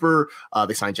Austin Hooper.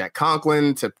 They signed Jack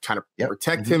Conklin to kind of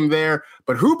protect him there.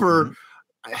 But Hooper,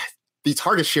 the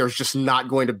target share is just not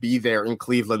going to be there in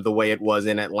Cleveland the way it was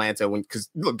in Atlanta. Because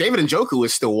David Njoku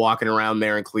is still walking around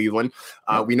there in Cleveland.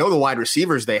 We know the wide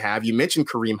receivers they have. You mentioned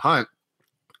Kareem Hunt.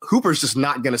 Hooper's just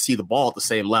not going to see the ball at the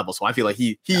same level. So I feel like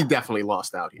he definitely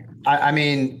lost out here. I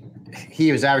mean,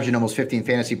 he was averaging almost 15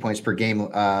 fantasy points per game,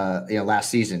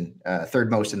 last season, 3rd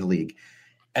most in the league.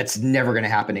 That's never going to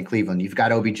happen in Cleveland. You've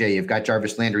got OBJ, you've got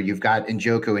Jarvis Landry, you've got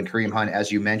Njoku and Kareem Hunt,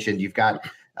 as you mentioned. You've got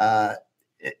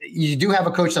you do have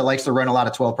a coach that likes to run a lot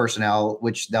of 12 personnel,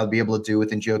 which they'll be able to do with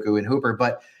Njoku and Hooper,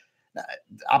 but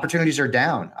opportunities are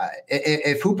down.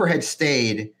 If Hooper had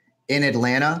stayed in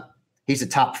Atlanta, he's a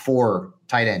top 4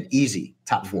 tight end, easy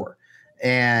top 4.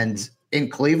 And in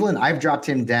Cleveland, I've dropped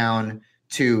him down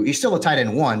to, he's still a tight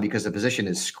end 1 because the position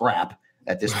is scrap.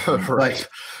 at this point. Right. But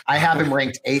I have him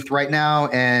ranked 8th right now,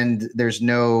 and there's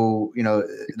no,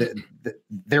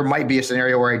 there might be a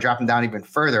scenario where I drop him down even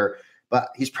further, but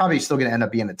he's probably still going to end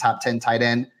up being a top 10 tight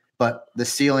end. But the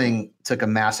ceiling took a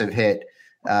massive hit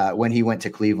when he went to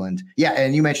Cleveland. Yeah,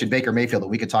 and you mentioned Baker Mayfield,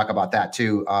 and we could talk about that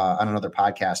too on another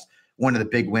podcast. One of the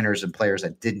big winners and players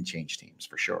that didn't change teams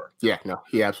for sure. Yeah, no,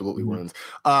 he absolutely wins.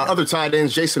 Other tight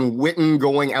ends, Jason Witten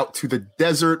going out to the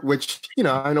desert, which,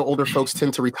 I know older folks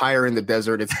tend to retire in the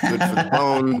desert. It's good for the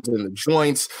bones and the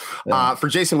joints. For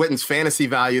Jason Witten's fantasy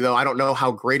value, though, I don't know how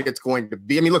great it's going to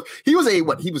be. I mean, look, he was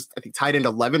I think tight end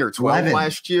 11 or 12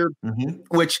 last year,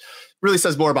 which really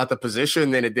says more about the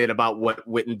position than it did about what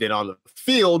Witten did on the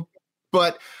field.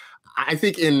 But I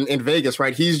think in Vegas,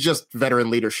 right, he's just veteran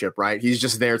leadership, right? He's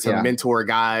just there to mentor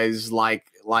guys like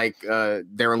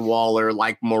Darren Waller,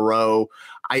 like Moreau.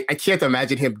 I can't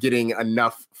imagine him getting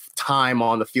enough time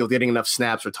on the field, getting enough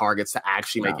snaps or targets to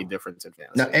actually make a difference in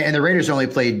fantasy. No, and the Raiders only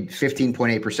played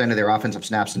 15.8% of their offensive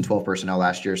snaps in 12 personnel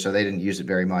last year, so they didn't use it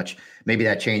very much. Maybe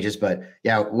that changes, but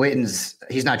yeah,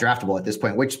 he's not draftable at this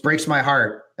point, which breaks my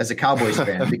heart as a Cowboys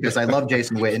fan because I love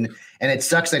Jason Witten, and it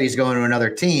sucks that he's going to another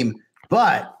team,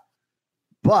 But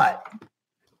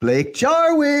Blake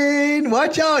Jarwin,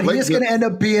 watch out. He is going to end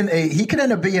up being he could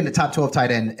end up being the top 12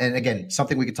 tight end. And again,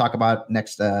 something we could talk about the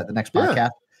next podcast. Yeah.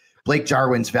 Blake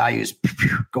Jarwin's values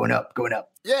going up.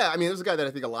 Yeah, I mean, there's a guy that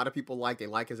I think a lot of people like. They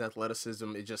like his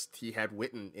athleticism. It just he had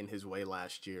Witten in his way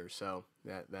last year, so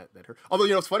that hurt. Although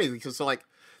it's funny because one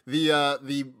of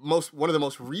the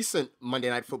most recent Monday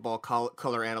Night Football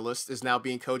color analysts is now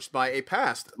being coached by a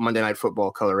past Monday Night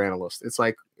Football color analyst. It's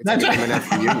like that's right.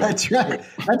 That's right.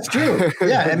 That's true.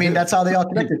 Yeah, I mean that's how they all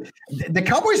connected. The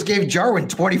Cowboys gave Jarwin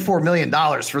 $24 million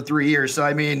for 3 years, so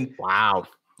I mean, wow,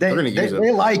 they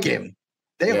like him.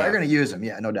 They're going to use him.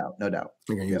 Yeah, no doubt. They're going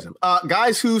to use him.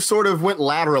 Guys who sort of went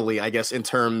laterally, I guess, in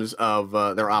terms of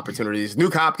their opportunities.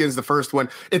 Nuke Hopkins, the first one.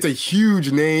 It's a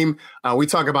huge name. We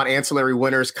talk about ancillary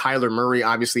winners. Kyler Murray,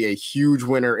 obviously a huge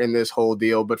winner in this whole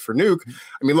deal. But for Nuke,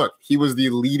 I mean, look, he was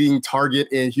the leading target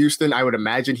in Houston. I would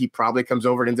imagine he probably comes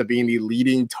over and ends up being the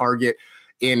leading target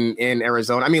in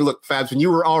Arizona. I mean, look, Fabs, when you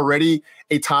were already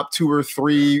a top 2 or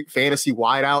 3 fantasy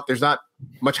wideout, there's not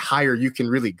much higher you can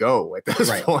really go at this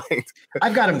point.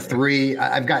 I've got him 3.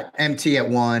 I've got MT at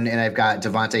 1, and I've got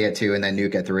Devontae at 2, and then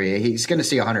Nuke at 3. He's going to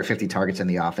see 150 targets in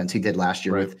the offense. He did last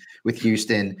year with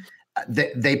Houston.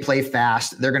 They play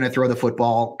fast. They're going to throw the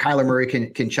football. Kyler Murray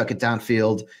can chuck it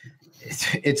downfield.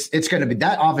 It's going to be,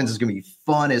 that offense is going to be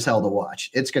fun as hell to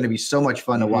watch. It's going to be so much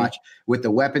fun to watch with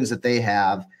the weapons that they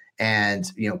have.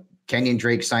 And, Kenyon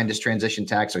Drake signed his transition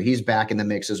tag, so he's back in the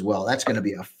mix as well. That's going to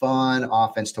be a fun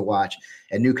offense to watch.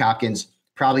 And Nuke Hopkins,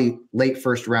 probably late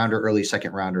first rounder, early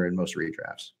second rounder in most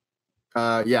redrafts.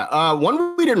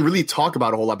 One we didn't really talk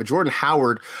about a whole lot, but Jordan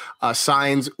Howard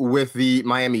signs with the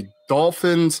Miami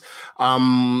Dolphins.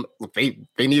 They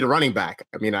need a running back.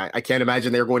 I mean, I can't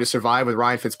imagine they're going to survive with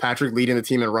Ryan Fitzpatrick leading the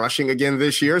team in rushing again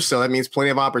this year, so that means plenty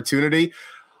of opportunity.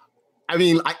 I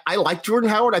mean, I like Jordan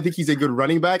Howard. I think he's a good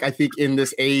running back. I think in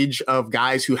this age of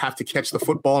guys who have to catch the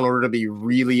football in order to be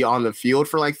really on the field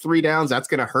for like 3 downs, that's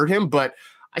going to hurt him. But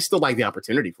I still like the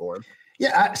opportunity for him.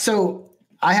 Yeah, so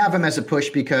I have him as a push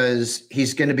because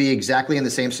he's going to be exactly in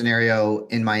the same scenario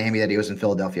in Miami that he was in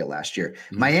Philadelphia last year.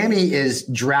 Mm-hmm. Miami is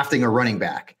drafting a running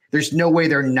back. There's no way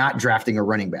they're not drafting a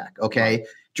running back, okay? Right.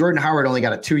 Jordan Howard only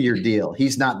got a 2-year deal.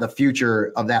 He's not the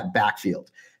future of that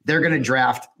backfield. They're going to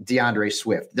draft DeAndre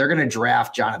Swift. They're going to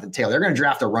draft Jonathan Taylor. They're going to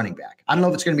draft a running back. I don't know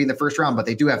if it's going to be in the first round, but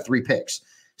they do have 3 picks.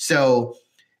 So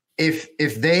if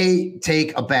they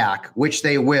take a back, which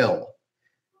they will,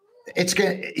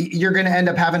 you're going to end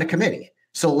up having a committee.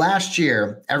 So last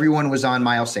year, everyone was on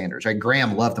Miles Sanders, right?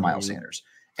 Graham loved Miles Sanders.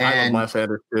 And I love Miles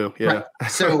Sanders too. Yeah.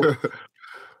 Right. So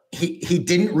he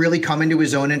didn't really come into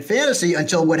his own in fantasy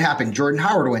until what happened. Jordan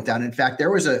Howard went down. In fact, there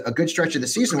was a good stretch of the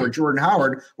season where Jordan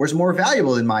Howard was more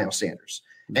valuable than Miles Sanders.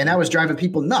 And that was driving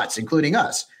people nuts, including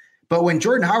us. But when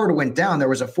Jordan Howard went down, there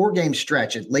was a 4-game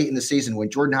stretch late in the season when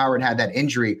Jordan Howard had that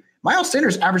injury. Miles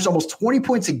Sanders averaged almost 20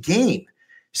 points a game.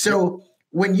 So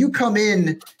when you come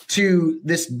in to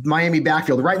this Miami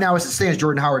backfield, right now as it stands,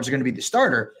 Jordan Howard is going to be the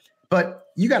starter. But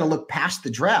you got to look past the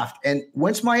draft. And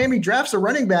once Miami drafts a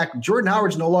running back, Jordan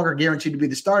Howard's no longer guaranteed to be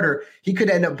the starter. He could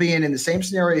end up being in the same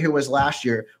scenario he was last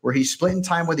year, where he's splitting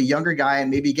time with a younger guy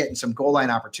and maybe getting some goal line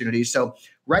opportunities. So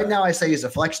right now I say he's a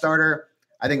flex starter.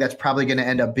 I think that's probably going to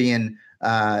end up being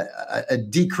a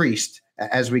decreased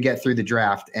as we get through the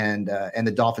draft and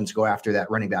the Dolphins go after that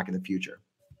running back in the future.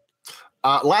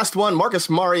 Last one, Marcus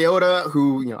Mariota,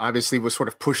 who obviously was sort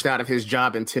of pushed out of his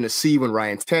job in Tennessee when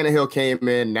Ryan Tannehill came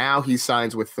in. Now he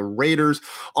signs with the Raiders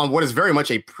on what is very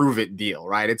much a prove-it deal,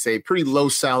 right? It's a pretty low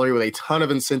salary with a ton of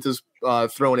incentives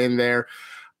thrown in there.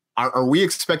 Are we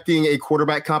expecting a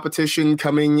quarterback competition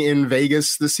coming in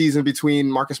Vegas this season between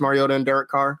Marcus Mariota and Derek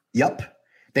Carr? Yep.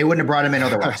 They wouldn't have brought him in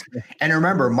otherwise. And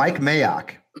remember, Mike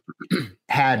Mayock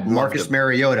had Marcus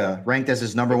Mariota ranked as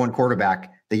his number one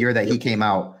quarterback the year that he came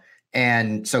out.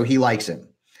 And so he likes him.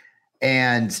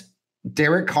 And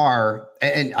Derek Carr,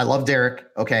 and I love Derek,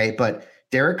 okay, but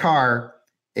Derek Carr,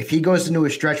 if he goes into a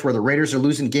stretch where the Raiders are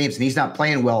losing games and he's not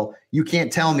playing well, you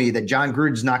can't tell me that John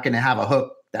Gruden's not going to have a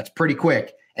hook that's pretty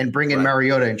quick and bring in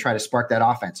Mariota and try to spark that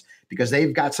offense, because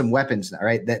they've got some weapons now,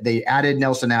 right? That they added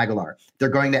Nelson Aguilar. They're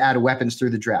going to add weapons through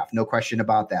the draft. No question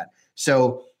about that.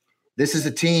 So this is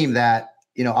a team that,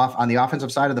 off on the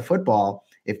offensive side of the football,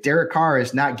 if Derek Carr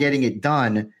is not getting it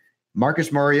done,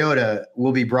 Marcus Mariota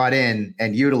will be brought in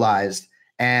and utilized.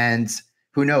 And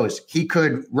who knows, he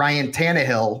could Ryan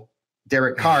Tannehill,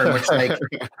 Derek Carr, which like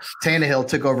Tannehill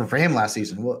took over for him last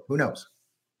season. Well, who knows?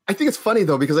 I think it's funny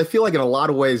though, because I feel like in a lot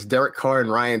of ways, Derek Carr and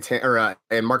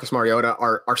and Marcus Mariota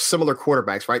are similar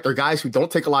quarterbacks, right? They're guys who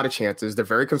don't take a lot of chances. They're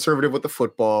very conservative with the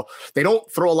football. They don't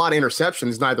throw a lot of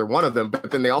interceptions, neither one of them,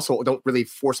 but then they also don't really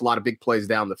force a lot of big plays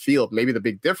down the field. Maybe the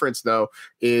big difference though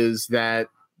is that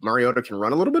Mariota can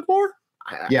run a little bit more.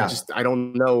 I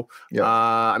don't know. Yeah.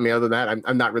 Other than that,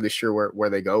 I'm not really sure where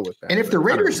they go with that. And if the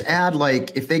Raiders add,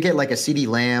 like, if they get like a CeeDee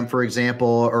Lamb, for example,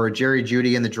 or a Jerry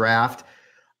Jeudy in the draft,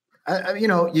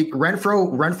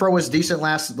 Renfro was decent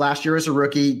last year as a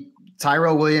rookie.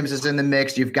 Tyrell Williams is in the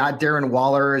mix. You've got Darren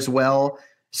Waller as well.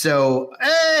 So,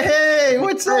 hey,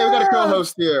 what's up? Hey, we got a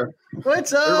co-host here.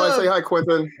 What's up? Everybody say hi,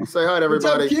 Quentin. Say hi to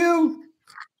everybody. What's up, Q?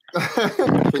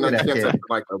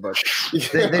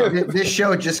 This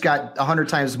show just got 100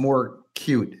 times more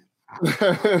cute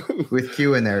with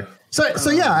Q in there.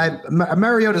 So yeah,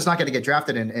 Mariota's not going to get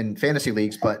drafted in fantasy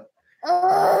leagues, but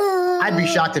I'd be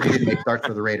shocked if he didn't make starts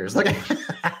for the Raiders. Look,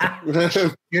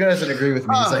 he doesn't agree with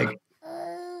me. He's like,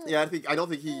 yeah, I don't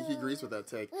think he agrees with that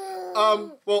take.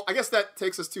 Well, I guess that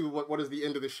takes us to what is the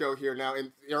end of the show here now.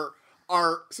 And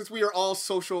since we are all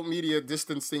social media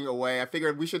distancing away, I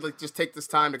figured we should just take this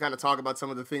time to kind of talk about some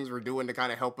of the things we're doing to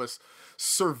kind of help us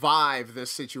survive this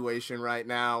situation right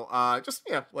now.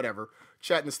 Whatever,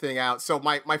 chatting this thing out. So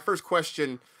my first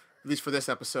question, at least for this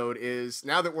episode, is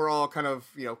now that we're all kind of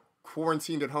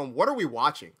quarantined at home, what are we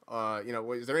watching?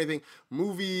 Is there anything,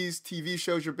 movies, TV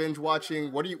shows you're binge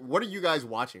watching? What are you guys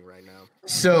watching right now?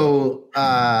 So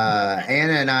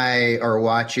Anna and I are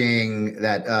watching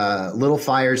that Little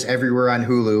Fires Everywhere on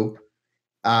Hulu.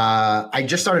 I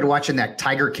just started watching that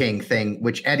Tiger King thing,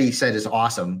 which Eddie said is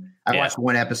awesome. I watched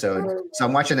one episode, so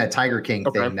I'm watching that Tiger King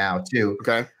thing now too.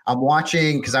 Okay, I'm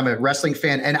watching because I'm a wrestling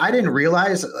fan, and I didn't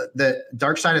realize the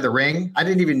Dark Side of the Ring. I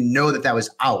didn't even know that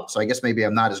was out. So I guess maybe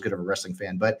I'm not as good of a wrestling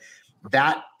fan, but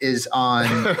that is on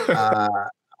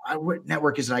what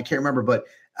network is it? I can't remember, but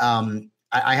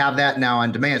I have that now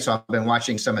on demand. So I've been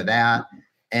watching some of that,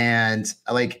 and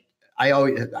I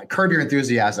always Curb Your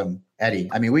Enthusiasm. Eddie,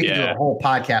 I mean, we could do a whole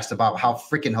podcast about how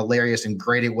freaking hilarious and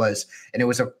great it was. And it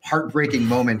was a heartbreaking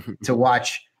moment to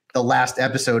watch the last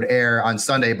episode air on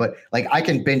Sunday. But I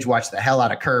can binge watch the hell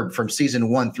out of Curb from season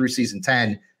 1 through season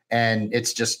 10. And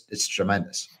it's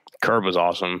tremendous. Curb was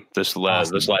awesome this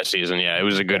last season. Yeah, it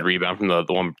was a good rebound from the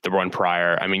one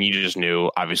prior. I mean, you just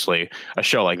knew, obviously, a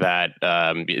show like that,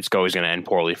 it's always going to end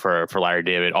poorly for Larry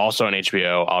David. Also on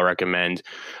HBO, I'll recommend.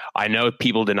 I know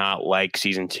people did not like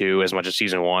season 2 as much as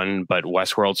season 1, but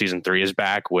Westworld season 3 is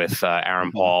back with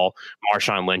Aaron Paul.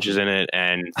 Marshawn Lynch is in it,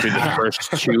 and through the first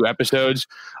 2 episodes,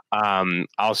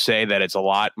 I'll say that it's a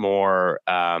lot more.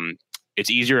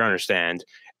 It's easier to understand.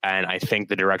 And I think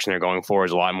the direction they're going for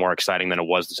is a lot more exciting than it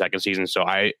was the second season. So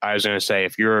I was going to say,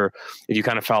 if you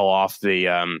kind of fell off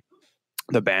the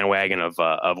bandwagon of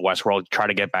Westworld, try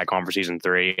to get back on for season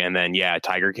 3. And then,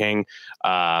 Tiger King.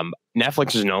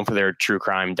 Netflix is known for their true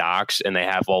crime docs, and they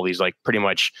have all these pretty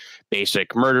much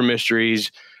basic murder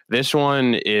mysteries. This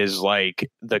one is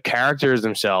the characters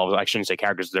themselves. I shouldn't say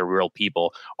characters; they're real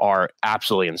people. Are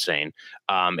absolutely insane.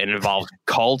 It involves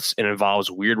cults. It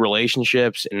involves weird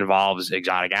relationships. It involves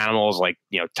exotic animals like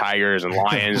tigers and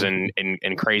lions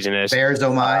and craziness. Bears,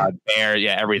 oh my! Bear,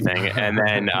 everything. And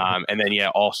then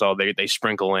also they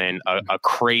sprinkle in a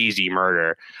crazy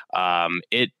murder.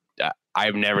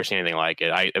 I've never seen anything like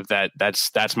it.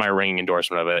 That's my ringing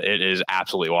endorsement of it. It is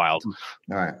absolutely wild.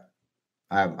 All right.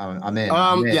 I'm in.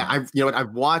 Yeah,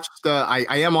 I've watched. I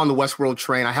am on the Westworld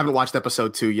train. I haven't watched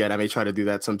episode 2 yet. I may try to do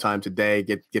that sometime today.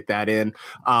 Get that in.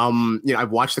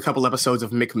 I've watched a couple episodes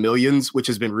of McMillions, which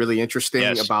has been really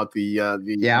interesting about the.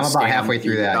 I'm about halfway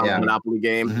through that. Monopoly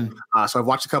game. Mm-hmm. So I've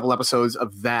watched a couple episodes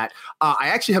of that. I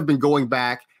actually have been going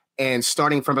back and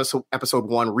starting from episode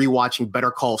 1, rewatching Better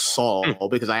Call Saul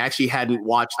because I actually hadn't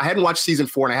watched season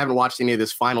 4 and I haven't watched any of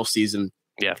this final season.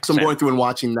 Yeah. So I'm going through and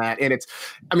watching that. And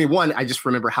one, I just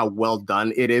remember how well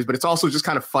done it is, but it's also just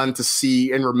kind of fun to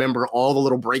see and remember all the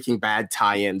little Breaking Bad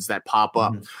tie-ins that pop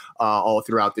up all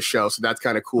throughout the show. So that's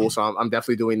kind of cool. So I'm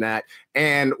definitely doing that.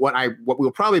 And what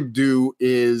we'll probably do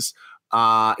is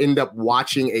end up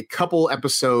watching a couple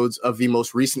episodes of the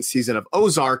most recent season of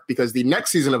Ozark because the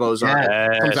next season of Ozark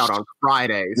comes out on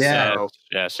Friday. Yeah. So,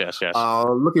 yes.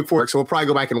 Looking forward. So we'll probably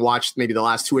go back and watch maybe the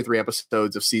last 2 or 3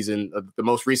 episodes of the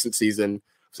most recent season.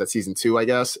 Was that season 2, I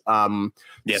guess?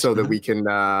 So that we can,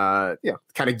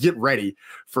 kind of get ready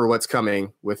for what's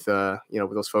coming with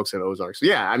those folks in Ozark. So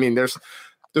yeah, there's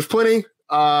plenty.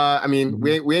 We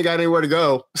ain't got anywhere to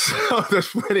go. So there's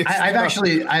plenty. I've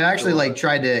actually like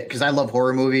tried to, because I love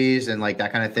horror movies and like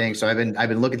that kind of thing. So I've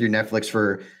been looking through Netflix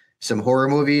for some horror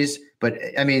movies, but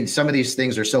some of these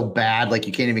things are so bad, like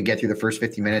you can't even get through the first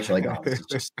 50 minutes. You're like, oh,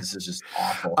 this is just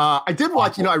awful. I did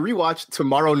watch, I rewatched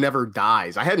Tomorrow Never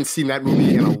Dies. I hadn't seen that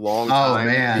movie in a long time.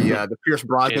 Oh man, the Pierce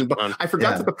Brosnan. But I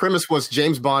forgot that the premise was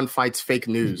James Bond fights fake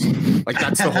news. Like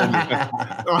that's the whole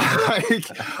movie.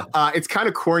 It's kind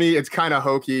of corny, it's kind of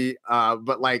hokey,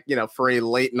 but for a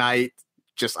late night,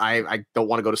 just I don't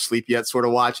want to go to sleep yet sort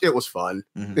of watch. It was fun.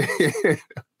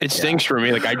 It stinks for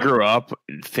me. Like I grew up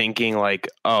thinking like,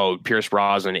 oh, Pierce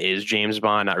Brosnan is James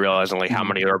Bond, not realizing like how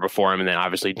many there are before him, and then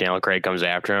obviously Daniel Craig comes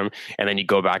after him, and then you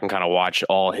go back and kind of watch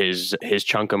all his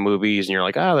chunk of movies, and you're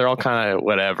like, oh, they're all kind of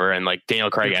whatever, and like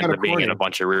Daniel Craig ended up being in a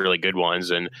bunch of really good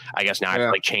ones, and I guess now I have to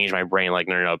like change my brain. Like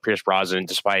no, Pierce Brosnan,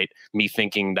 despite me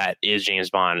thinking that is James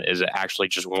Bond, is actually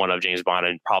just one of James Bond,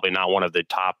 and probably not one of the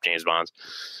top James Bonds.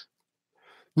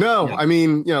 No,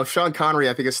 Sean Connery,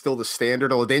 I think, is still the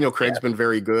standard, although Daniel Craig's been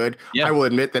very good. Yeah. I will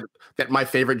admit that my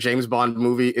favorite James Bond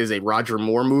movie is a Roger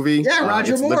Moore movie. Yeah,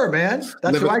 Roger Moore, man.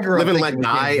 That's who I grew up with. Live and Let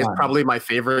Die is probably my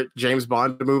favorite James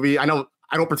Bond movie. I don't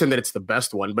pretend that it's the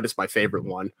best one, but it's my favorite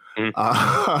one.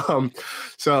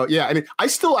 So, yeah, I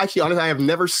still actually, honestly, I have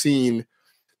never seen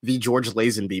the George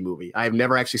Lazenby movie. I have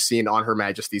never actually seen On Her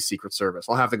Majesty's Secret Service.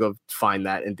 I'll have to go find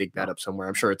that and dig that up somewhere.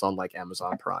 I'm sure it's on like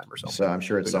Amazon Prime or something. So I'm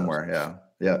sure it's somewhere.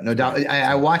 Yeah, no doubt.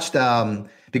 I watched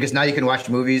because now you can watch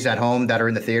movies at home that are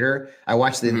in the theater. I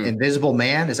watched The Invisible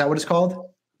Man. Is that what it's called?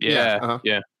 Yeah.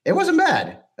 It wasn't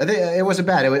bad. I think it wasn't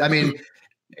bad.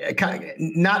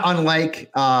 Not unlike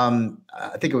I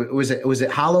think was it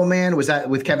Hollow Man? Was that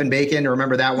with Kevin Bacon?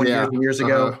 Remember that one years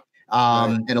ago?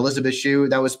 And Elizabeth Shue,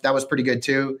 that was pretty good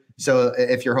too. So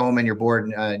if you're home and you're bored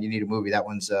and you need a movie, that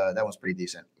one's pretty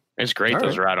decent. It's great.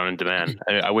 Those are out on demand.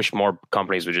 I wish more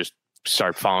companies would just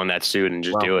start following that suit and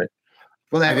just do it.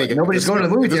 Well, nobody's going to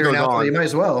the movie theater now, so you might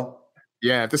as well.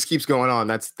 Yeah, if this keeps going on,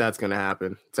 that's going to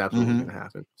happen. It's absolutely going to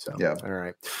happen. So,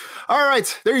 all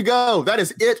right. There you go. That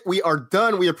is it. We are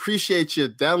done. We appreciate you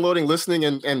downloading, listening,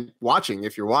 and watching.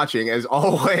 If you're watching, as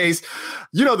always,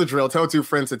 you know the drill. Tell 2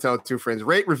 friends to tell 2 friends.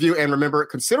 Rate, review, and remember,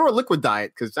 consider a liquid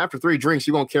diet because after 3 drinks,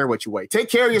 you won't care what you weigh. Take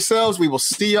care of yourselves. We will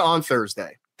see you on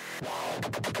Thursday.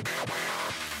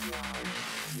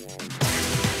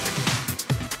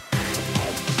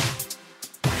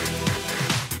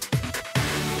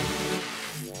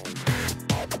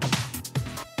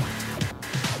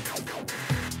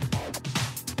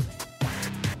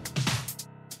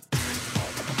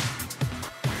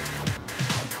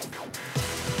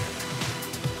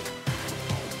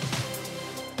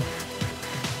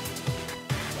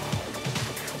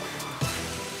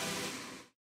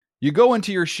 You go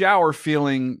into your shower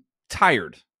feeling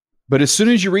tired, but as soon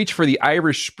as you reach for the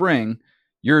Irish Spring,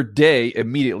 your day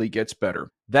immediately gets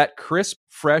better. That crisp,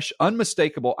 fresh,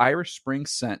 unmistakable Irish Spring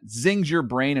scent zings your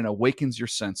brain and awakens your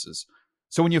senses.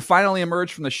 So when you finally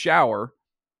emerge from the shower,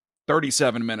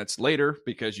 37 minutes later,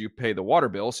 because you pay the water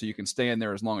bill so you can stay in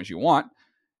there as long as you want,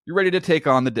 you're ready to take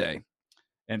on the day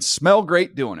and smell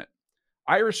great doing it.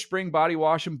 Irish Spring Body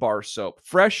Wash and Bar Soap.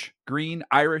 Fresh, green,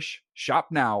 Irish. Shop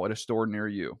now at a store near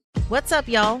you. What's up,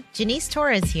 y'all? Janice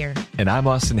Torres here. And I'm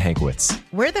Austin Hankwitz.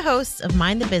 We're the hosts of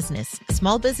Mind the Business,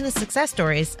 Small Business Success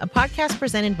Stories, a podcast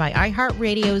presented by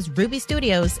iHeartRadio's Ruby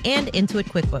Studios and Intuit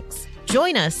QuickBooks.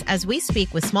 Join us as we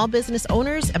speak with small business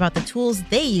owners about the tools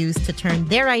they use to turn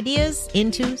their ideas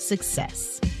into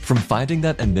success. From finding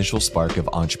that initial spark of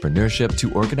entrepreneurship to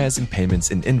organizing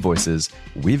payments and invoices,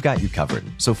 we've got you covered.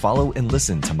 So follow and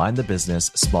listen to Mind the Business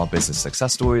Small Business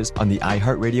Success Stories on the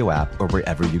iHeartRadio app or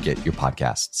wherever you get your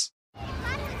podcasts.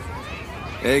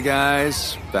 Hey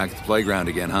guys, back at the playground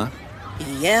again, huh?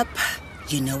 Yep.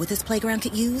 You know what this playground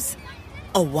could use?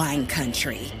 A wine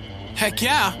country. Heck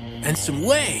yeah, and some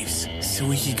waves so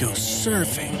we could go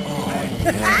surfing.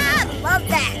 Love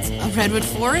that. A redwood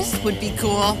forest would be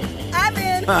cool. I'm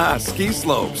in. Ski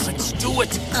slopes. Let's do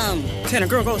it. Can a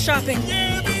girl go shopping?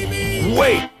 Yeah, baby.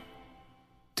 Wait!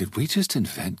 Did we just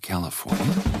invent California?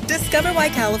 Discover why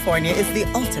California is the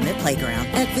ultimate playground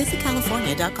at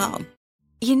visitcalifornia.com.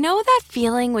 You know that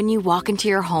feeling when you walk into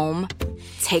your home,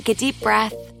 take a deep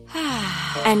breath,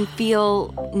 and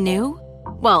feel new?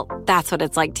 Well, that's what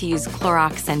it's like to use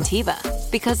Clorox Scentiva.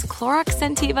 Because Clorox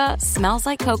Scentiva smells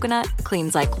like coconut,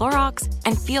 cleans like Clorox,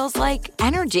 and feels like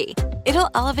energy. It'll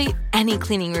elevate any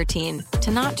cleaning routine to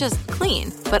not just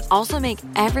clean, but also make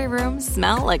every room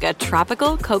smell like a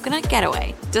tropical coconut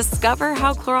getaway. Discover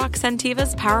how Clorox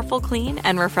Scentiva's powerful clean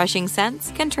and refreshing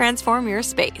scents can transform your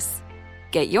space.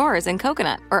 Get yours in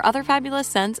coconut or other fabulous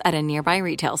scents at a nearby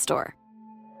retail store.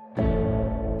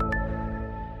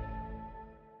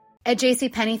 At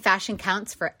JCPenney, fashion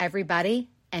counts for everybody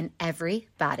and every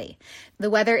body. The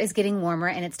weather is getting warmer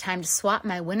and it's time to swap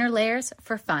my winter layers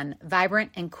for fun,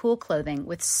 vibrant, and cool clothing.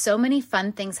 With so many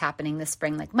fun things happening this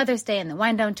spring, like Mother's Day and the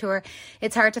Wind Down Tour,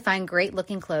 it's hard to find great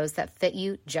looking clothes that fit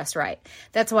you just right.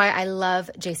 That's why I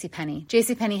love JCPenney.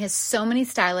 JCPenney has so many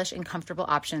stylish and comfortable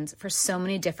options for so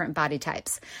many different body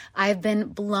types. I've been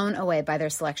blown away by their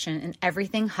selection, and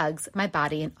everything hugs my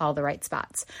body in all the right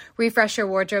spots. Refresh your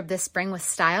wardrobe this spring with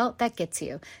style that gets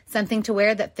you. Something to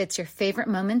wear that fits your favorite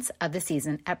moments of the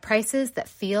season at prices that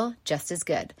feel just as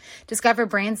good. Discover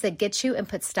brands that get you and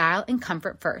put style and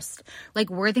comfort first, like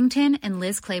Worthington and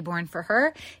Liz Claiborne for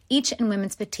her, each in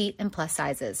women's petite and plus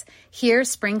sizes. Here,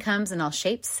 spring comes in all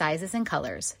shapes, sizes, and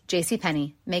colors.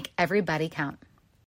 JCPenney, make everybody count.